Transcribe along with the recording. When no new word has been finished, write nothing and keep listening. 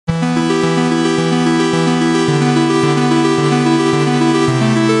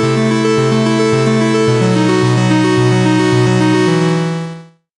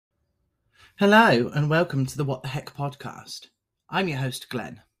Hello and welcome to the What the Heck podcast. I'm your host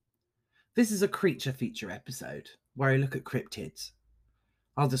Glenn. This is a creature feature episode where I look at cryptids.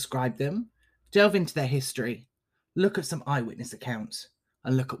 I'll describe them, delve into their history, look at some eyewitness accounts,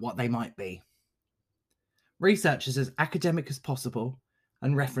 and look at what they might be. Research is as academic as possible,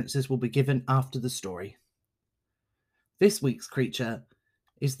 and references will be given after the story. This week's creature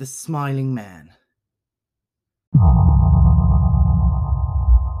is the Smiling Man.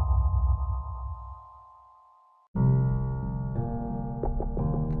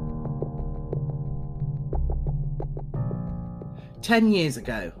 "10 years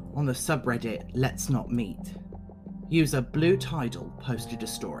ago, on the subreddit Let's Not Meet, user Blue Tidal posted a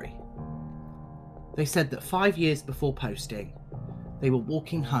story. They said that 5 years before posting, they were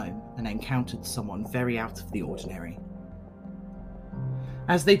walking home and encountered someone very out of the ordinary.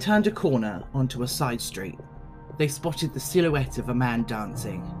 As they turned a corner onto a side street, they spotted the silhouette of a man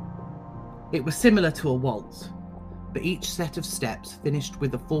dancing. It was similar to a waltz, but each set of steps finished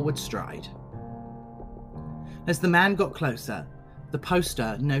with a forward stride. As the man got closer, the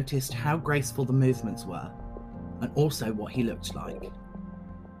poster noticed how graceful the movements were, and also what he looked like.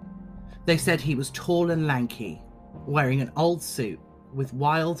 They said he was tall and lanky, wearing an old suit with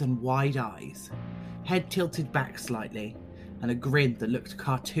wild and wide eyes, head tilted back slightly, and a grin that looked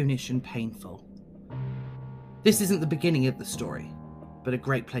cartoonish and painful. This isn't the beginning of the story, but a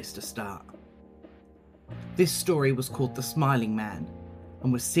great place to start. This story was called The Smiling Man,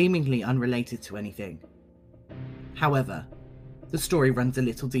 and was seemingly unrelated to anything. However, the story runs a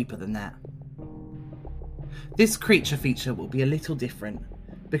little deeper than that. This creature feature will be a little different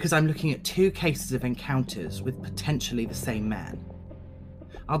because I'm looking at 2 cases of encounters with potentially the same man.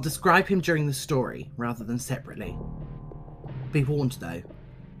 I'll describe him during the story rather than separately. Be warned though,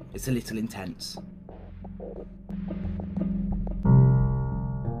 it's a little intense.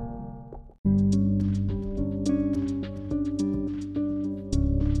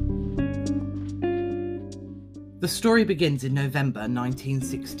 The story begins in November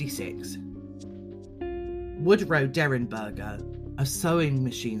 1966. Woodrow Derenberger, a sewing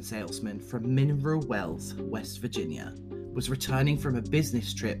machine salesman from Mineral Wells, West Virginia, was returning from a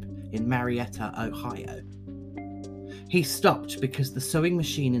business trip in Marietta, Ohio. He stopped because the sewing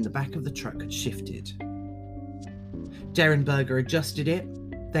machine in the back of the truck had shifted. Derenberger adjusted it,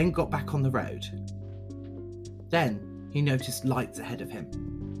 then got back on the road. Then he noticed lights ahead of him.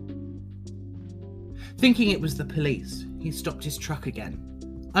 Thinking it was the police, he stopped his truck again,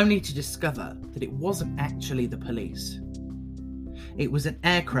 only to discover that it wasn't actually the police. It was an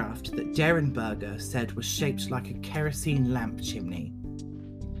aircraft that Derenberger said was shaped like a kerosene lamp chimney.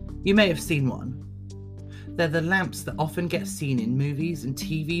 You may have seen one. They're the lamps that often get seen in movies and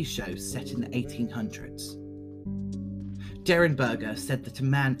TV shows set in the 1800s. Derenberger said that a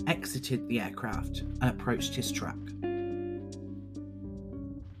man exited the aircraft and approached his truck.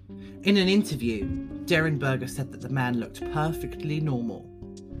 In an interview, Derenberger said that the man looked perfectly normal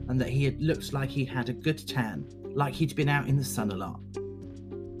and that he had looked like he had a good tan, like he'd been out in the sun a lot.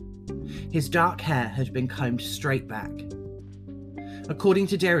 His dark hair had been combed straight back. According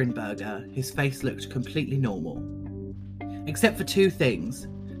to Derenberger, his face looked completely normal. Except for 2 things,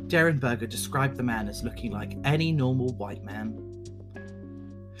 Derenberger described the man as looking like any normal white man.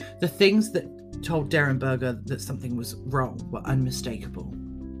 The things that told Derenberger that something was wrong were unmistakable.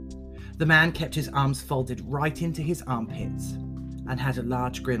 The man kept his arms folded right into his armpits and had a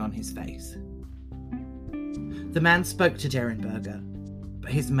large grin on his face. The man spoke to Derenberger,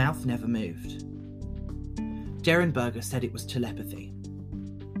 but his mouth never moved. Derenberger said it was telepathy.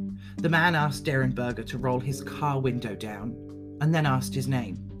 The man asked Derenberger to roll his car window down and then asked his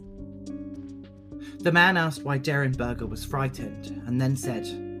name. The man asked why Derenberger was frightened and then said,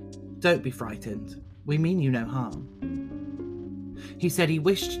 "Don't be frightened, we mean you no harm." He said he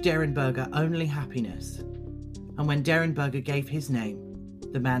wished Derenberger only happiness, and when Derenberger gave his name,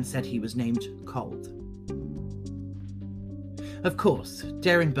 the man said he was named Cold. Of course,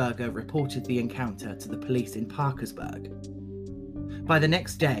 Derenberger reported the encounter to the police in Parkersburg. By the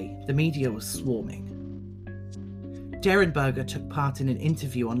next day, the media was swarming. Derenberger took part in an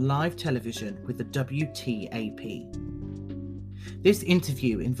interview on live television with the WTAP. This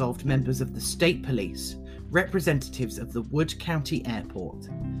interview involved members of the state police, representatives of the Wood County Airport,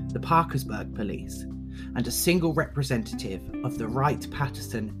 the Parkersburg Police, and a single representative of the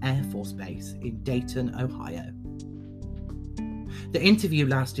Wright-Patterson Air Force Base in Dayton, Ohio. The interview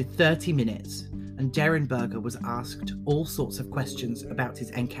lasted 30 minutes, and Derenberger was asked all sorts of questions about his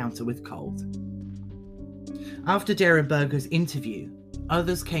encounter with Cold. After Derenberger's interview,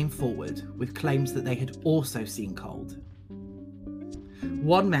 others came forward with claims that they had also seen Cold.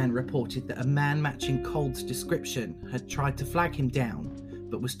 One man reported that a man matching Cold's description had tried to flag him down,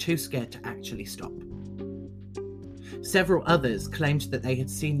 but was too scared to actually stop. Several others claimed that they had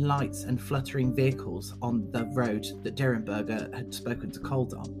seen lights and fluttering vehicles on the road that Derenberger had spoken to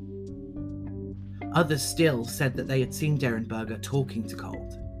Cold on. Others still said that they had seen Derenberger talking to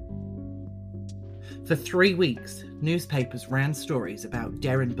Cold. For 3 weeks, newspapers ran stories about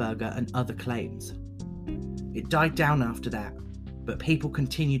Derenberger and other claims. It died down after that, but people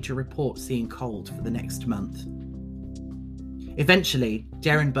continued to report seeing Cold for the next month. Eventually,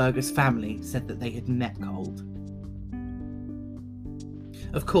 Derenberger's family said that they had met Cold.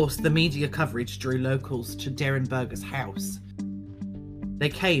 Of course, the media coverage drew locals to Derenberger's house. They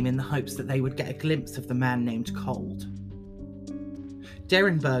came in the hopes that they would get a glimpse of the man named Cold.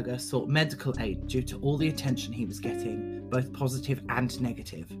 Derenberger sought medical aid due to all the attention he was getting, both positive and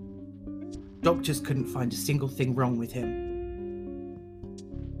negative. Doctors couldn't find a single thing wrong with him.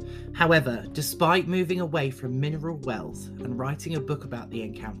 However, despite moving away from mineral wells and writing a book about the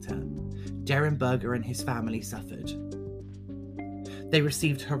encounter, Derenberger and his family suffered. They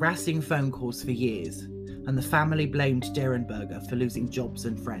received harassing phone calls for years, and the family blamed Derenberger for losing jobs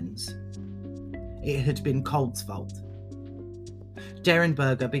and friends. It had been Cold's fault.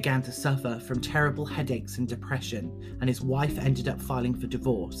 Derenberger began to suffer from terrible headaches and depression, and his wife ended up filing for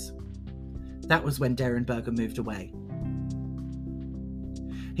divorce. That was when Derenberger moved away.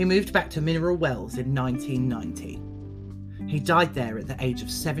 He moved back to Mineral Wells in 1990. He died there at the age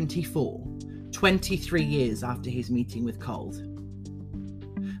of 74, 23 years after his meeting with Cold.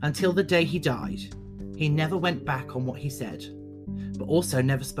 Until the day he died, he never went back on what he said, but also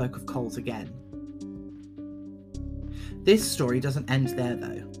never spoke of Cold again. This story doesn't end there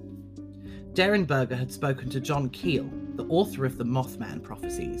though. Derenberger had spoken to John Keel, the author of the Mothman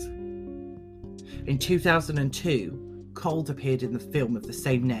prophecies. In 2002, Cold appeared in the film of the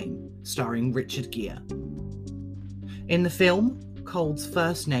same name, starring Richard Gere. In the film, Cold's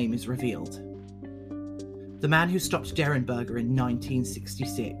first name is revealed. The man who stopped Derenberger in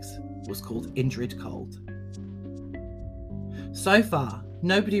 1966 was called Indrid Cold. So far,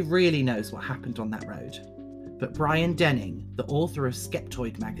 nobody really knows what happened on that road, but Brian Denning, the author of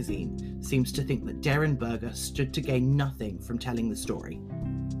Skeptoid magazine, seems to think that Derenberger stood to gain nothing from telling the story.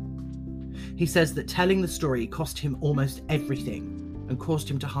 He says that telling the story cost him almost everything and caused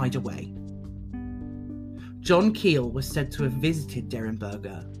him to hide away. John Keel was said to have visited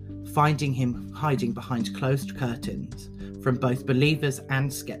Derenberger, finding him hiding behind closed curtains from both believers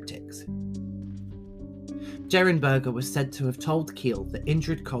and skeptics. Derenberger was said to have told Keel that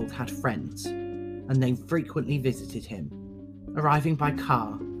Indrid Cold had friends, and they frequently visited him, arriving by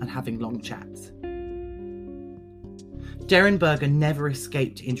car and having long chats. Derenberger never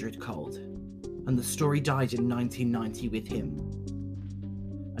escaped Indrid Cold, and the story died in 1990 with him,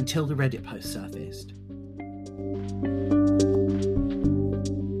 until the Reddit post surfaced.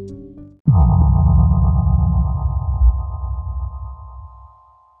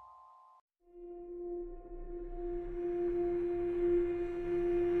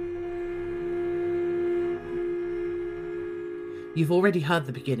 You've already heard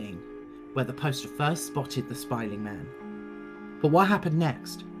the beginning, where the poster first spotted the Smiling Man. But what happened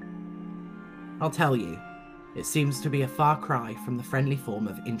next? I'll tell you. It seems to be a far cry from the friendly form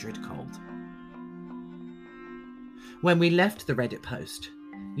of Indrid Cold. When we left the Reddit post,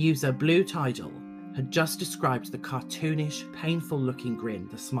 user Blue Tidal had just described the cartoonish, painful-looking grin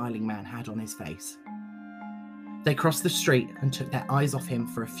the Smiling Man had on his face. They crossed the street and took their eyes off him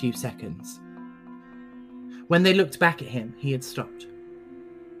for a few seconds. When they looked back at him, he had stopped.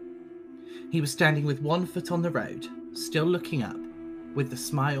 He was standing with one foot on the road, still looking up, with the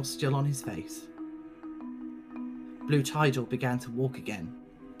smile still on his face. Blue Tidal began to walk again,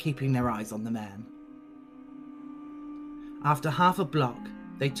 keeping their eyes on the man. After half a block,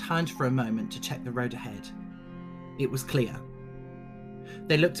 they turned for a moment to check the road ahead. It was clear.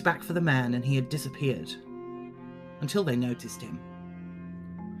 They looked back for the man and he had disappeared, until they noticed him.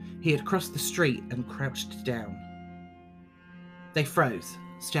 He had crossed the street and crouched down. They froze,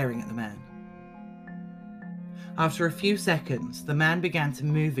 staring at the man. After a few seconds, the man began to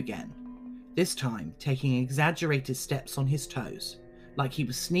move again, this time taking exaggerated steps on his toes, like he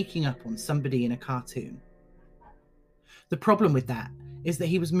was sneaking up on somebody in a cartoon. The problem with that is that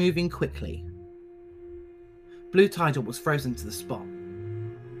he was moving quickly. Blue Tidal was frozen to the spot.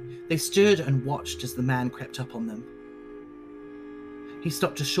 They stood and watched as the man crept up on them. He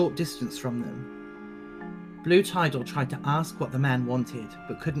stopped a short distance from them. Blue Tidal tried to ask what the man wanted,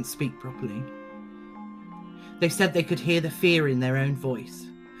 but couldn't speak properly. They said they could hear the fear in their own voice,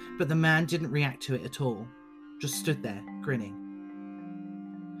 but the man didn't react to it at all, just stood there, grinning.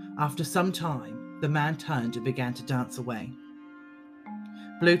 After some time, the man turned and began to dance away.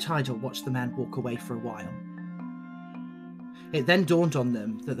 Blue Tidal watched the man walk away for a while. It then dawned on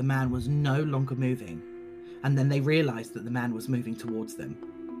them that the man was no longer moving, and then they realised that the man was moving towards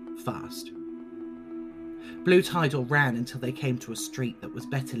them, fast. Blue Tidal ran until they came to a street that was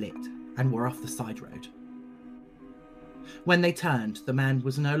better lit and were off the side road. When they turned, the man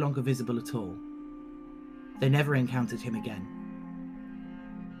was no longer visible at all. They never encountered him again.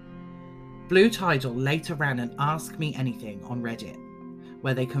 Blue Tidal later ran an Ask Me Anything on Reddit,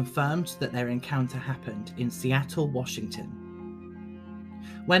 where they confirmed that their encounter happened in Seattle, Washington.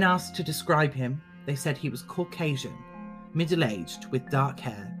 When asked to describe him, they said he was Caucasian, middle-aged with dark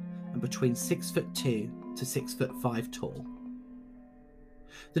hair and between 6'2" to 6'5" tall.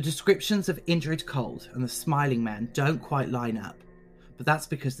 The descriptions of Indrid Cold and the Smiling Man don't quite line up, but that's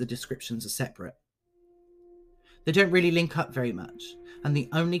because the descriptions are separate. They don't really link up very much, and the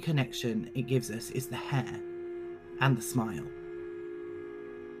only connection it gives us is the hair and the smile.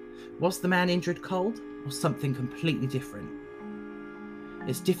 Was the man Indrid Cold or something completely different?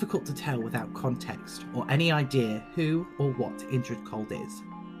 It's difficult to tell without context or any idea who or what Indrid Cold is.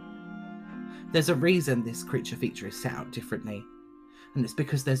 There's a reason this creature feature is set out differently, and it's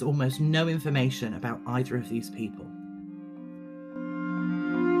because there's almost no information about either of these people.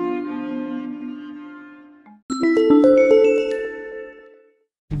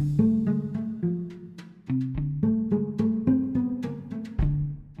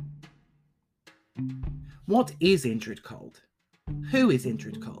 What is Indrid Cold? Who is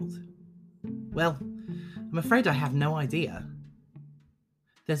Indrid Cold? Well, I'm afraid I have no idea.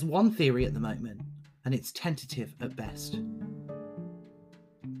 There's one theory at the moment, and it's tentative at best.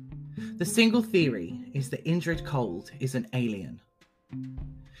 The single theory is that Indrid Cold is an alien.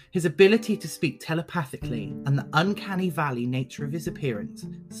 His ability to speak telepathically and the uncanny valley nature of his appearance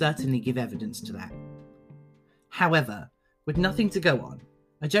certainly give evidence to that. However, with nothing to go on,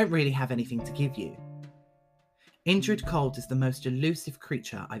 I don't really have anything to give you. Indrid Cold is the most elusive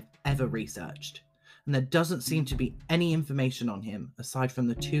creature I've ever researched, and there doesn't seem to be any information on him aside from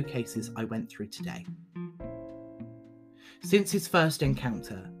the 2 cases I went through today. Since his first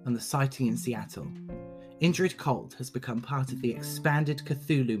encounter and the sighting in Seattle, Indrid Cold has become part of the expanded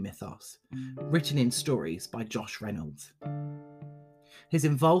Cthulhu mythos, written in stories by Josh Reynolds. His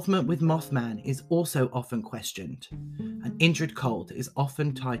involvement with Mothman is also often questioned, and Indrid Cold is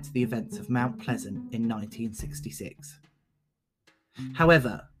often tied to the events of Mount Pleasant in 1966.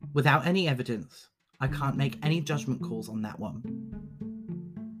 However, without any evidence, I can't make any judgment calls on that one.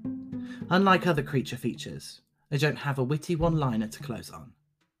 Unlike other creature features, I don't have a witty one-liner to close on.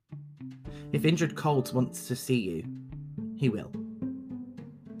 If Indrid Cold wants to see you, he will.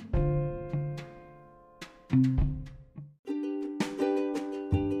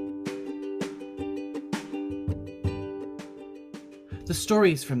 The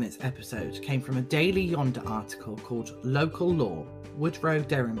stories from this episode came from a Daily Yonder article called Local Law, Woodrow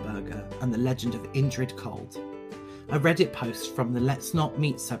Derenberger and the Legend of Indrid Cold, a Reddit post from the Let's Not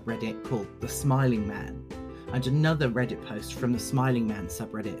Meet subreddit called The Smiling Man, and another Reddit post from the Smiling Man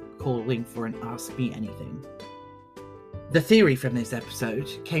subreddit calling for an Ask Me Anything. The theory from this episode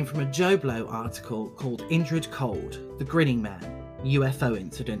came from a Joe Blow article called Indrid Cold, The Grinning Man, UFO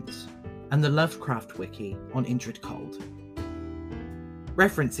Incidents, and the Lovecraft Wiki on Indrid Cold.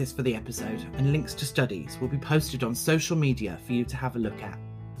 References for the episode and links to studies will be posted on social media for you to have a look at.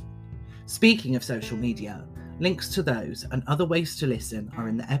 Speaking of social media, links to those and other ways to listen are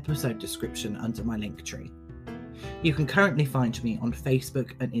in the episode description under my link tree. You can currently find me on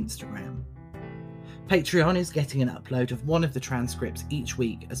Facebook and Instagram. Patreon is getting an upload of one of the transcripts each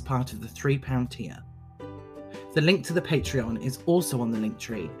week as part of the £3 tier. The link to the Patreon is also on the link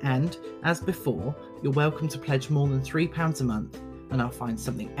tree, and, as before, you're welcome to pledge more than £3 a month, and I'll find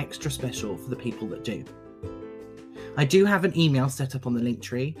something extra special for the people that do. I do have an email set up on the link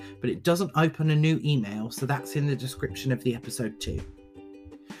tree, but it doesn't open a new email, so that's in the description of the episode too.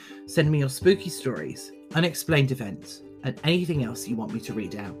 Send me your spooky stories, unexplained events, and anything else you want me to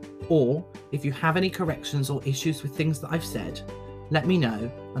read out. Or, if you have any corrections or issues with things that I've said, let me know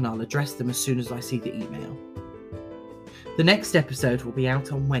and I'll address them as soon as I see the email. The next episode will be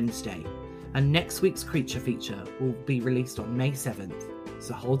out on Wednesday, and next week's creature feature will be released on May 7th,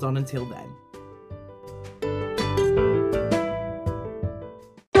 so hold on until then.